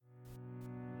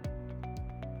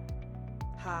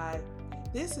Hi,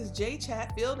 this is Jay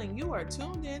Chatfield, and you are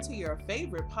tuned in to your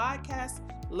favorite podcast,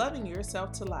 Loving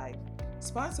Yourself to Life,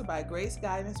 sponsored by Grace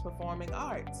Guidance Performing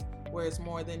Arts, where it's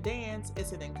more than dance,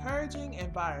 it's an encouraging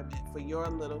environment for your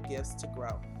little gifts to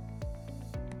grow.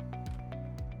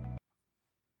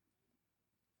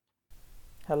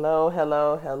 Hello,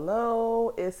 hello,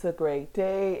 hello. It's a great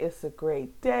day. It's a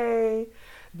great day.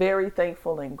 Very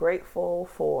thankful and grateful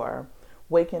for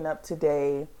waking up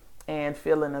today and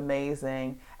feeling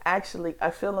amazing. Actually, I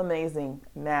feel amazing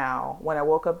now. When I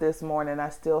woke up this morning, I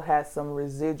still had some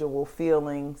residual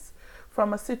feelings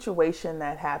from a situation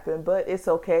that happened, but it's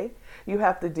okay. You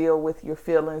have to deal with your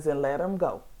feelings and let them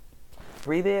go.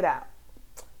 Breathe it out.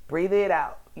 Breathe it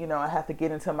out. I have to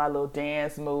get into my little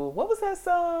dance move. What was that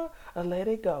song? Let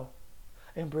it go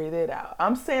and breathe it out.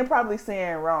 I'm probably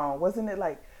saying wrong. Wasn't it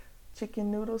like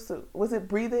chicken noodle soup? Was it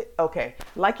breathe it? Okay.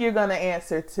 Like you're going to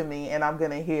answer to me and I'm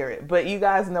going to hear it. But you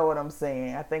guys know what I'm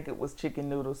saying. I think it was chicken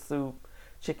noodle soup,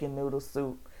 chicken noodle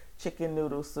soup, chicken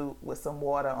noodle soup with some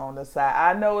water on the side.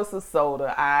 I know it's a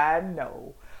soda. I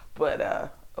know.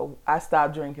 But I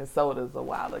stopped drinking sodas a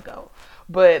while ago.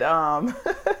 But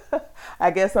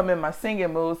I guess I'm in my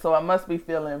singing mood, so I must be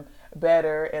feeling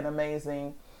better and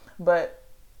amazing. But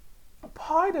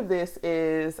part of this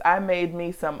is I made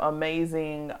me some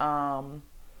amazing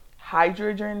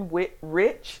hydrogen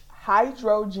rich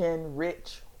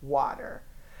water.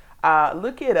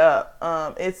 Look it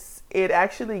up. It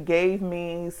actually gave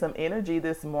me some energy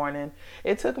this morning.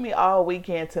 It took me all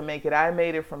weekend to make it. I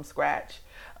made it from scratch.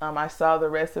 I saw the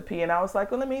recipe and I was like,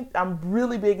 well, I'm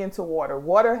really big into water.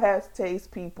 Water has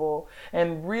taste, people,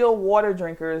 and real water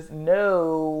drinkers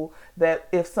know that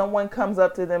if someone comes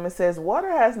up to them and says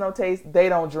water has no taste, they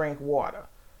don't drink water.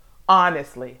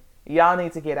 Honestly, y'all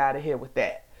need to get out of here with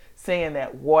that. Saying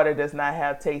that water does not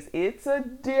have taste. It's a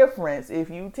difference if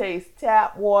you taste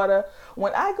tap water.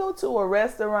 When I go to a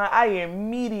restaurant, I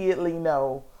immediately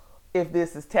know if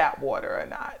this is tap water or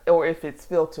not, or if it's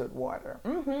filtered water.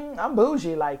 I'm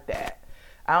bougie like that.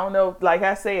 I don't know. Like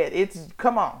I said,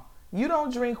 come on. You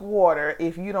don't drink water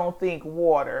if you don't think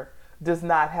water does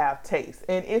not have taste.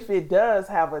 And if it does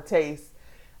have a taste,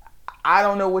 I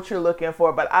don't know what you're looking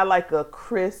for, but I like a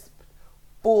crisp,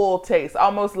 full taste.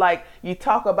 Almost like you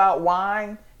talk about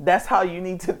wine. That's how you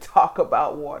need to talk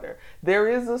about water. There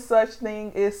is a such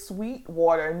thing as sweet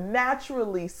water,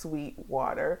 naturally sweet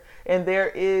water, and there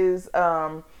is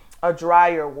a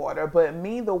drier water. But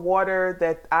the water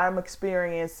that I'm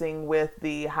experiencing with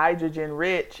the hydrogen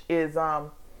rich is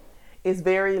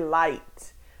very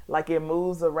light. Like it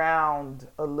moves around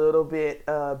a little bit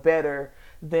better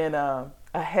than a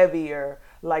heavier.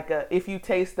 If you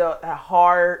taste a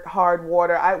hard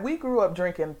water. We grew up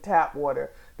drinking tap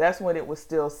water. That's when it was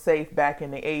still safe back in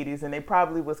the 80s, and they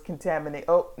probably was contaminated.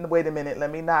 Oh, wait a minute.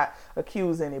 Let me not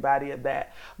accuse anybody of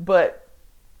that. But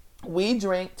we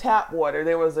drink tap water.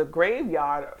 There was a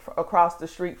graveyard across the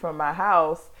street from my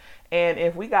house, and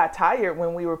if we got tired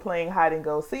when we were playing hide and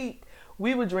go seek,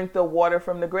 we would drink the water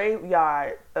from the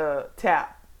graveyard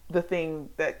tap, the thing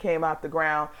that came out the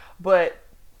ground. But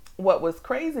what was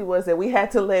crazy was that we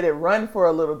had to let it run for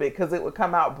a little bit because it would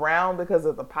come out brown because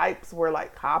of the pipes were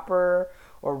like copper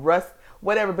or rust,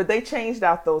 whatever. But they changed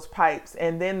out those pipes,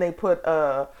 and then they put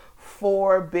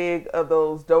 4 big of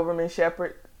those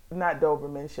not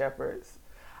Doberman Shepherds.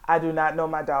 I do not know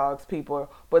my dogs,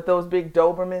 people, but those big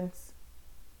Dobermans.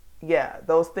 Yeah,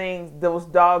 those things, those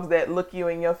dogs that look you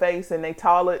in your face and they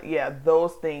taller. Yeah,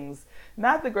 those things.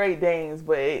 Not the Great Danes,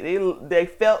 but they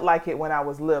felt like it when I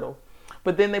was little.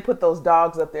 But then they put those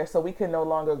dogs up there so we could no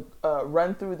longer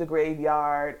run through the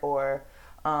graveyard or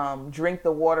drink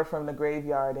the water from the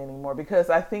graveyard anymore, because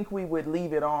I think we would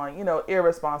leave it on.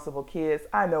 Irresponsible kids.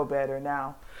 I know better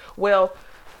now. Well,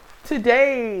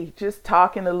 today, just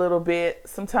talking a little bit.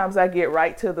 Sometimes I get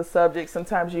right to the subject.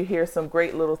 Sometimes you hear some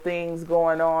great little things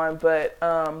going on. But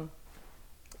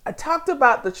I talked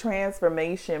about the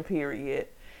transformation period,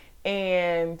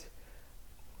 and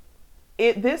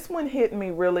this one hit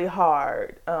me really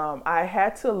hard. I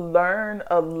had to learn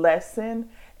a lesson,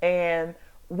 and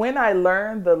when I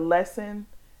learned the lesson,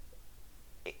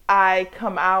 I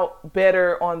come out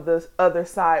better on the other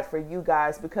side for you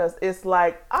guys, because it's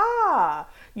like,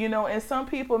 and some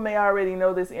people may already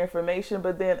know this information,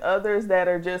 but then others that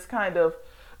are just kind of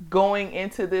going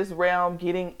into this realm,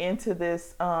 getting into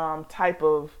this type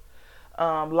of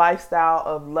lifestyle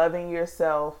of loving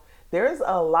yourself, there's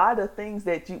a lot of things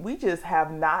that we just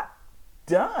have not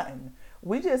done.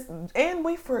 And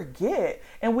we forget,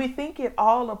 and we think it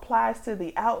all applies to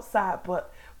the outside,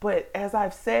 but as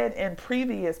I've said in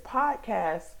previous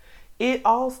podcasts, It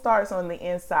all starts on the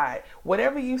inside.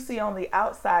 Whatever you see on the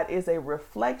outside is a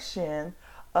reflection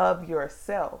of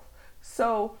yourself.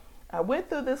 So I went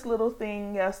through this little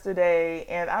thing yesterday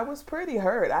and I was pretty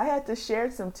hurt. I had to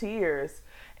shed some tears.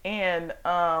 And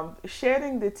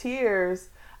shedding the tears,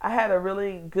 I had a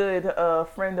really good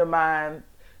friend of mine.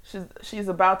 She's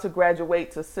about to graduate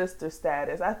to sister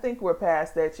status. I think we're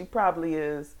past that. She probably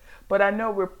is. But I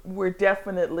know we're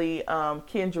definitely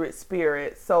kindred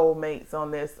spirits, soulmates on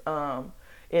this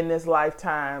in this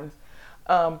lifetime.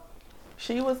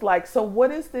 She was like, so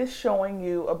what is this showing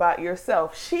you about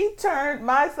yourself? She turned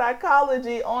my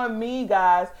psychology on me,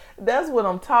 guys. That's what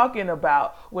I'm talking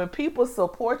about. When people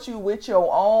support you with your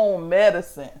own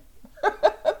medicine.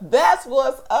 That's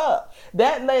what's up.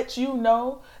 That lets you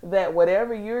know that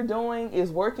whatever you're doing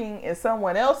is working in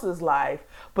someone else's life.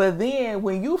 But then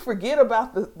when you forget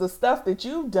about the stuff that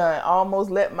you've done, I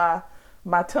almost let my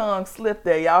tongue slip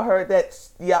there. Y'all heard that?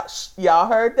 Y'all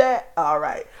heard that? All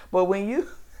right. But when you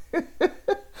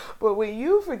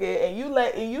forget and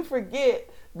you forget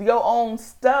your own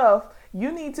stuff,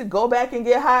 you need to go back and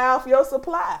get high off your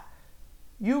supply.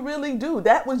 You really do.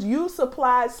 That was, you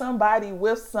supplied somebody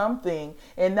with something,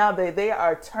 and now they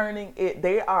are turning it,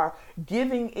 they are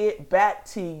giving it back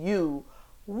to you.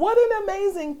 What an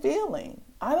amazing feeling.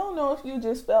 I don't know if you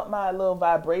just felt my little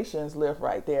vibrations lift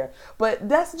right there, but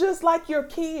that's just like your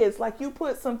kids. Like, you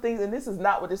put some things, and this is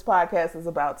not what this podcast is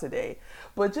about today,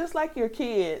 but just like your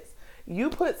kids,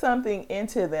 you put something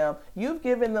into them, you've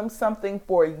given them something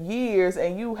for years,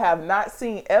 and you have not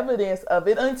seen evidence of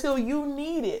it until you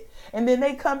need it. And then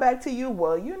they come back to you,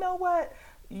 well, you know what?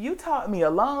 You taught me a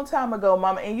long time ago,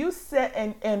 Mama. And you sit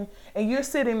and you're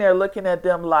sitting there looking at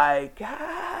them like,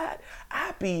 God,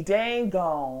 I be dang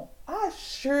gone. I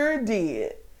sure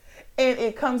did. And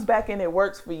it comes back and it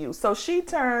works for you. So she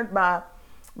turned my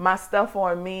stuff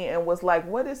on me and was like,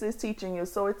 what is this teaching you?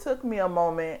 So it took me a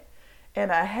moment, and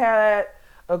I had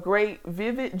a great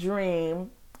vivid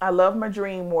dream. I love my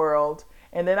dream world.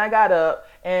 And then I got up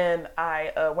and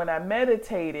when I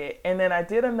meditated, and then I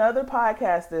did another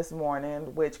podcast this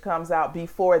morning, which comes out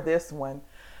before this one.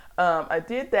 I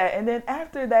did that. And then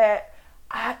after that,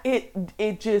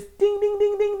 it just ding, ding,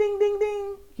 ding, ding, ding, ding,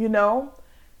 ding. You know,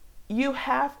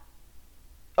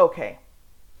 okay.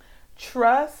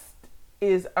 Trust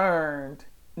is earned,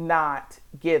 not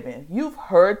given. You've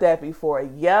heard that before.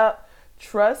 Yep.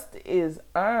 Trust is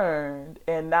earned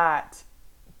and not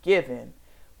given.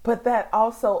 But that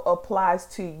also applies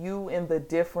to you in the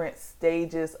different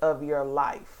stages of your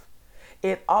life.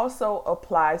 It also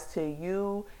applies to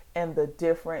you in the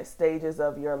different stages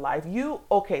of your life.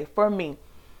 For me,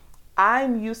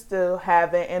 I'm used to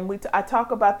having, and I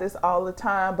talk about this all the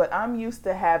time, but I'm used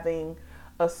to having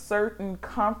a certain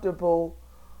comfortability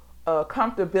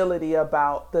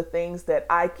about the things that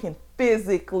I can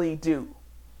physically do.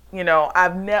 You know,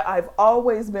 I've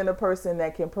always been a person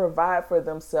that can provide for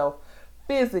themselves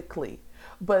physically.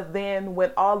 But then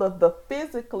when all of the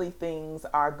physically things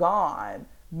are gone,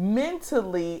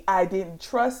 mentally, I didn't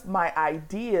trust my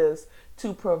ideas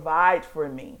to provide for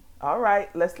me. All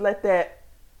right, let's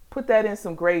put that in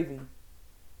some gravy.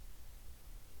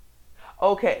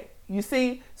 Okay, you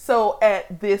see, so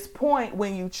at this point,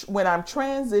 when I'm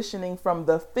transitioning from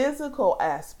the physical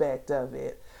aspect of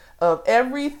it, of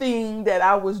everything that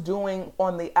I was doing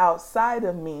on the outside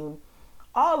of me,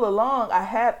 all along, I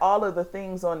had all of the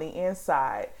things on the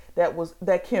inside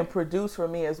that can produce for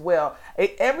me as well.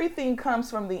 Everything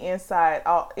comes from the inside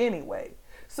anyway.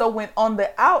 So when on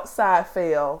the outside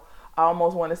fail, I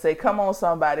almost want to say, come on,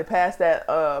 somebody, pass that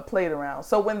plate around.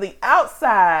 So when the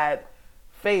outside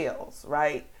fails,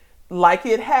 right, like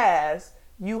it has,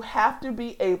 you have to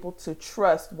be able to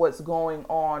trust what's going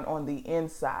on the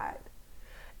inside.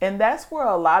 And that's where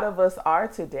a lot of us are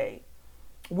today.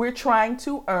 We're trying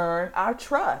to earn our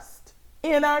trust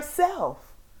in ourselves,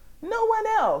 no one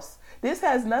else. This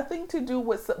has nothing to do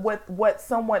with what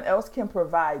someone else can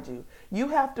provide you. You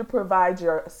have to provide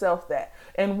yourself that.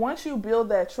 And once you build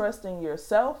that trust in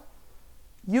yourself,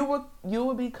 you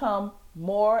will become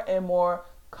more and more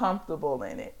comfortable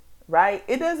in it, right?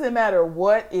 It doesn't matter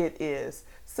what it is.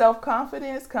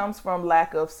 Self-confidence comes from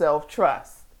lack of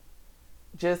self-trust.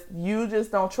 You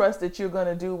just don't trust that you're going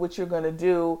to do what you're going to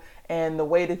do, and the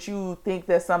way that you think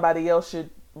that somebody else should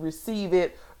receive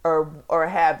it or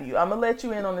have you. I'm going to let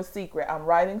you in on a secret. I'm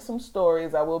writing some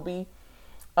stories. I will be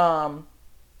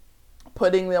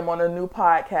putting them on a new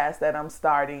podcast that I'm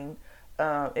starting.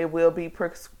 It will be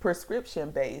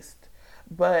prescription based,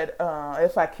 but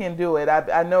if I can do it,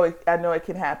 I know it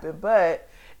can happen. But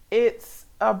it's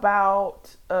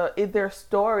about they're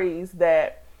stories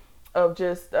that of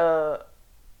just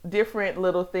different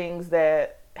little things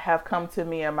that have come to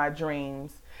me in my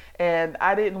dreams. And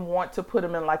I didn't want to put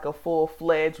them in like a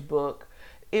full-fledged book.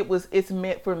 It's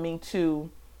meant for me to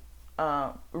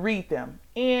read them.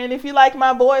 And if you like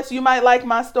my voice, you might like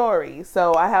my stories.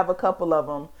 So I have a couple of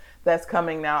them that's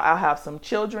coming now. I'll have some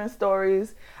children's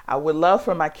stories. I would love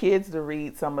for my kids to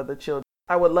read some of the children.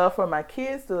 I would love for my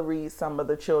kids to read some of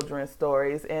the children's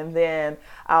stories, and then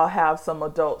I'll have some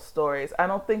adult stories. I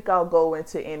don't think I'll go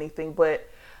into anything but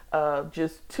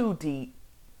just too deep,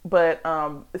 but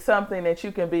something that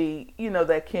you can be,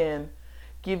 that can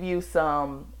give you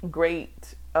some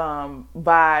great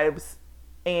vibes.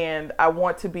 And I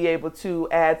want to be able to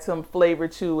add some flavor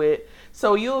to it.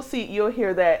 So you'll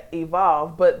hear that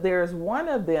evolve. But there's one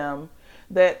of them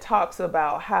that talks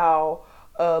about how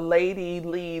a lady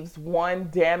leaves one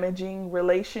damaging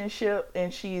relationship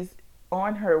and she's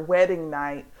on her wedding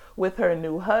night with her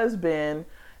new husband,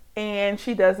 and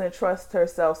she doesn't trust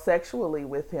herself sexually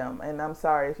with him. And I'm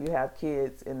sorry if you have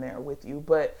kids in there with you,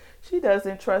 but she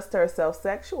doesn't trust herself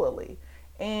sexually.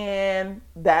 And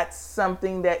that's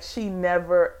something that she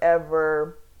never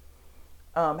ever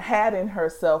had in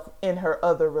herself in her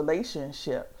other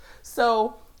relationship.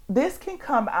 So this can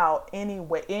come out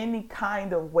any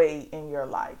kind of way in your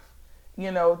life.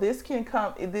 This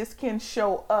can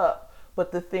show up,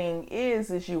 but the thing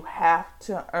is you have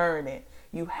to earn it.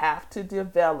 You have to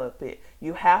develop it.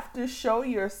 You have to show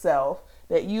yourself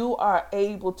that you are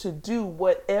able to do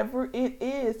whatever it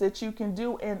is that you can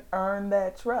do and earn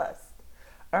that trust.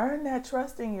 Earn that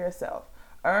trust in yourself.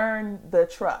 Earn the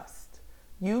trust.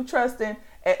 You trusting,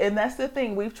 and that's the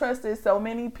thing. We've trusted so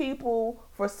many people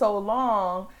for so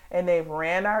long, and they've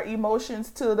ran our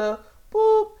emotions to the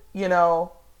boop,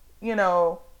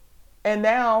 and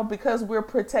now because we're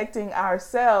protecting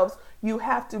ourselves, you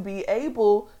have to be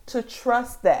able to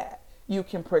trust that you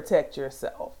can protect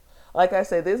yourself. Like I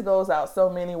said, this goes out so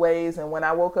many ways. And when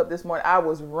I woke up this morning, I'm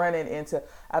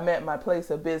at my place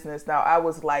of business now. I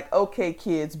was like, okay,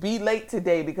 kids, be late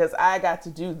today because I got to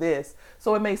do this.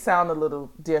 So it may sound a little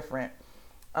different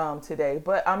today,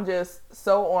 but I'm just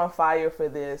so on fire for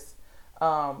this.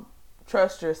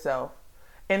 Trust yourself.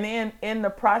 And then in the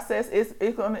process,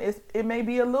 it may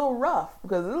be a little rough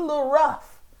because it's a little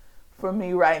rough for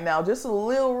me right now, just a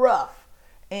little rough.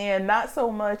 And not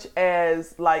so much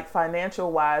as like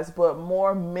financial wise, but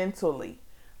more mentally.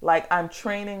 Like I'm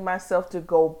training myself to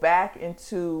go back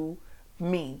into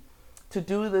me, to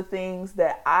do the things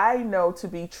that I know to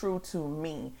be true to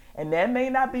me. And that may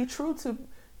not be true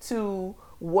to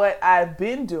what I've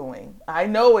been doing. I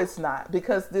know it's not,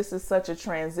 because this is such a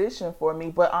transition for me.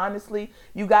 But honestly,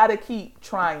 you got to keep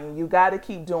trying. You got to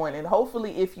keep doing. And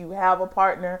hopefully if you have a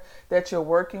partner that you're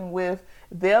working with,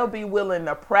 they'll be willing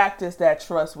to practice that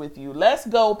trust with you. Let's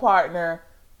go, partner.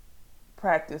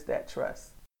 Practice that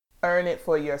trust. Earn it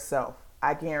for yourself.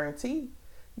 I guarantee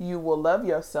you will love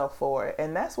yourself for it.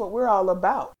 And that's what we're all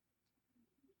about.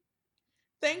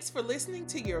 Thanks for listening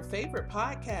to your favorite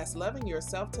podcast, Loving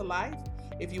Yourself to Life.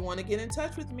 If you want to get in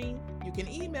touch with me, you can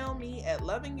email me at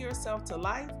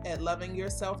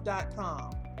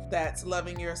lovingyourselftolife@lovingyourself.com. That's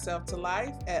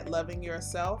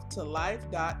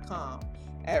lovingyourselftolife@lovingyourselftolife.com.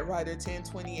 At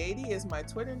Writer102080 is my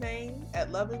Twitter name.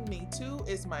 At Loving Me Too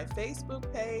is my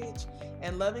Facebook page.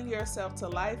 And Loving Yourself to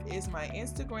Life is my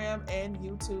Instagram and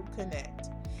YouTube Connect.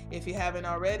 If you haven't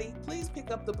already, please pick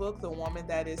up the book, The Woman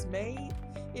That Is Made.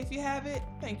 If you have it,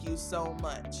 thank you so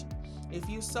much. If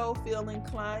you so feel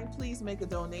inclined, please make a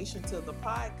donation to the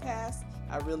podcast.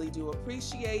 I really do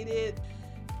appreciate it.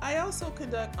 I also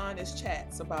conduct honest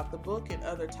chats about the book and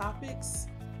other topics.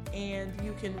 And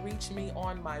you can reach me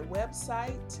on my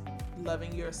website,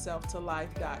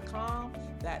 lovingyourselftolife.com.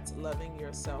 That's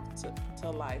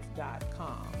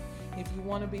lovingyourselftolife.com. If you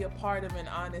want to be a part of an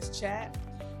honest chat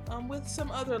with some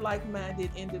other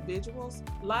like-minded individuals,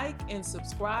 like and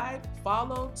subscribe,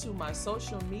 follow to my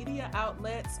social media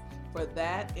outlets for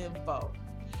that info.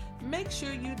 Make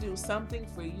sure you do something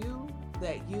for you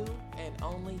that you and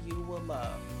only you will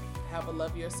love. Have a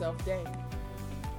love yourself day.